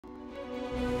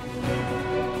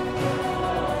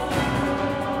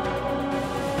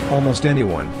Almost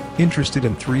anyone interested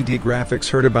in 3D graphics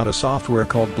heard about a software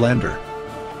called Blender.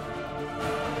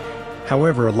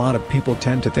 However, a lot of people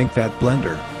tend to think that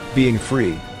Blender, being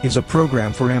free, is a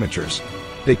program for amateurs.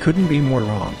 They couldn't be more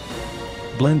wrong.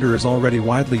 Blender is already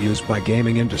widely used by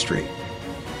gaming industry.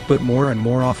 But more and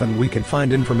more often we can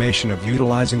find information of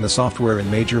utilizing the software in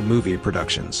major movie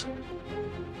productions.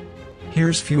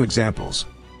 Here's few examples.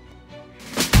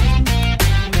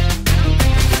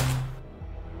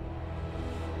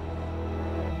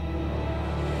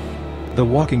 The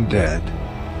Walking Dead.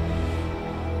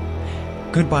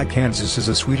 Goodbye Kansas is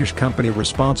a Swedish company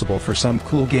responsible for some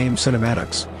cool game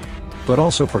cinematics, but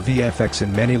also for VFX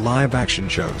in many live-action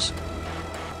shows.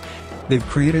 They've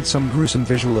created some gruesome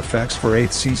visual effects for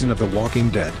 8th season of The Walking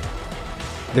Dead.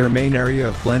 Their main area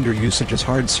of Blender usage is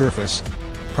hard surface,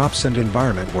 props and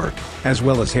environment work, as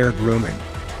well as hair grooming.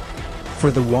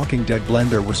 For The Walking Dead,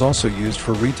 Blender was also used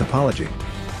for retopology,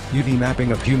 UV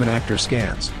mapping of human actor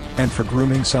scans, and for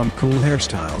grooming some cool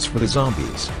hairstyles for the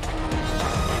zombies.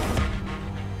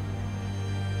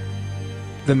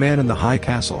 The Man in the High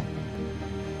Castle.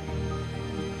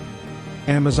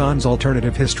 Amazon's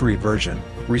alternative history version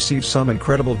received some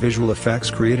incredible visual effects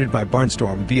created by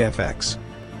Barnstorm VFX.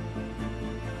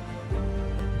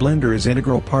 Blender is an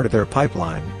integral part of their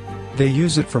pipeline. They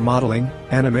use it for modeling,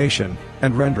 animation,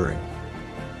 and rendering.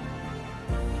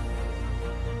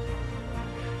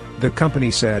 The company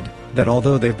said that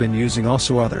although they've been using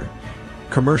also other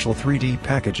commercial 3D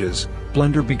packages,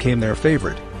 Blender became their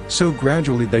favorite, so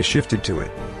gradually they shifted to it.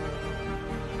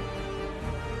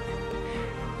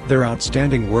 Their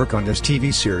outstanding work on this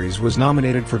TV series was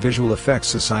nominated for Visual Effects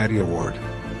Society Award.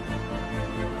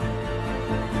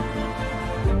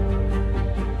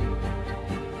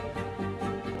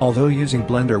 Although using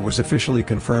Blender was officially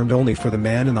confirmed only for The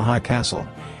Man in the High Castle,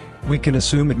 we can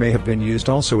assume it may have been used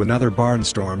also in other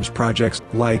Barnstorm's projects,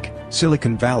 like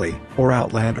Silicon Valley or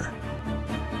Outlander.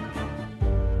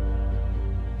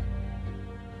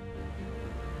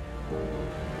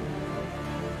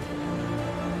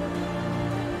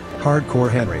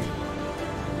 Hardcore Henry.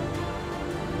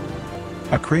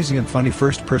 A crazy and funny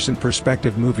first-person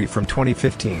perspective movie from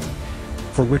 2015,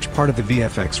 for which part of the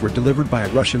VFX were delivered by a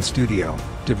Russian studio,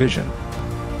 Division.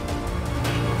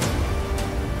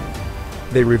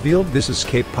 They revealed this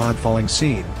escape pod falling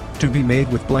scene to be made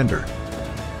with Blender.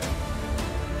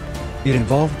 It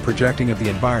involved projecting of the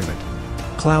environment,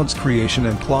 clouds creation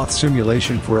and cloth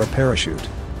simulation for a parachute.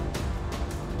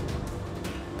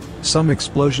 Some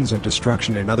explosions and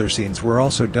destruction in other scenes were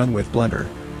also done with Blender.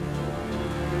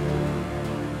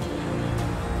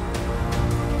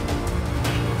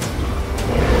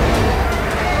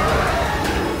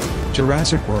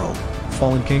 Jurassic World: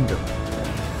 Fallen Kingdom.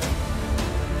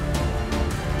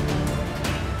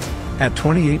 At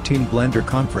 2018 Blender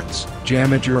Conference,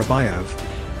 Jama Jurabayev,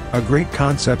 a great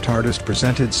concept artist,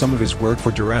 presented some of his work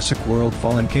for Jurassic World: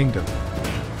 Fallen Kingdom.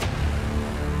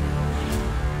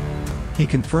 He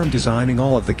confirmed designing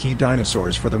all of the key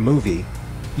dinosaurs for the movie,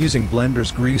 using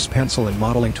Blender's grease pencil and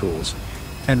modeling tools,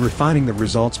 and refining the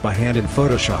results by hand in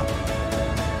Photoshop.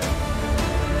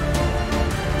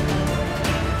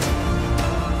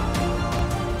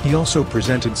 He also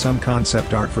presented some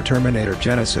concept art for Terminator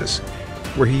Genesis,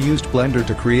 where he used Blender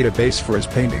to create a base for his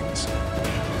paintings.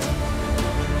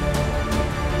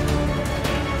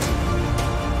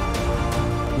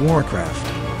 Warcraft.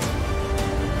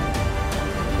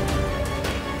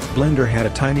 Blender had a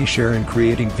tiny share in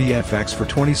creating VFX for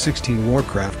 2016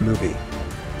 Warcraft movie.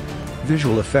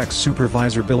 Visual effects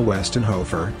supervisor Bill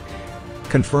Westenhofer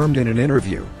confirmed in an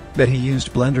interview that he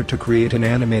used Blender to create and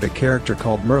animate a character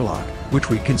called Murloc, which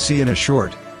we can see in a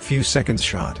short, few seconds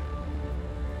shot.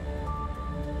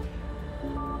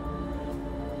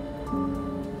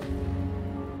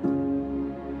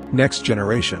 Next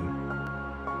Generation.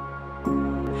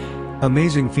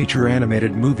 Amazing feature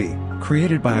animated movie,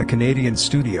 created by a Canadian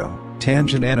studio,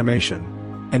 Tangent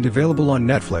Animation, and available on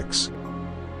Netflix.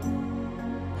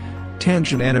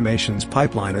 Tangent Animation's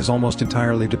pipeline is almost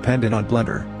entirely dependent on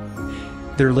Blender.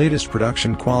 Their latest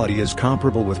production quality is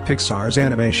comparable with Pixar's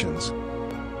animations.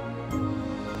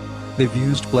 They've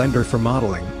used Blender for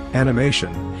modeling,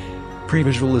 animation,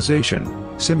 pre-visualization,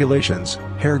 simulations,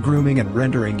 hair grooming and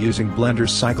rendering using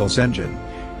Blender's Cycles engine,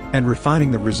 and refining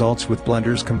the results with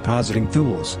Blender's compositing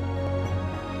tools.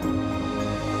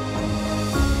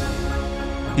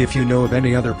 If you know of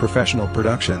any other professional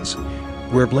productions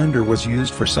where Blender was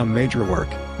used for some major work,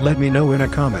 let me know in a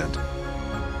comment.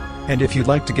 And if you'd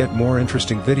like to get more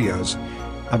interesting videos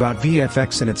about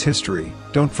VFX and its history,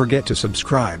 don't forget to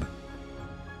subscribe.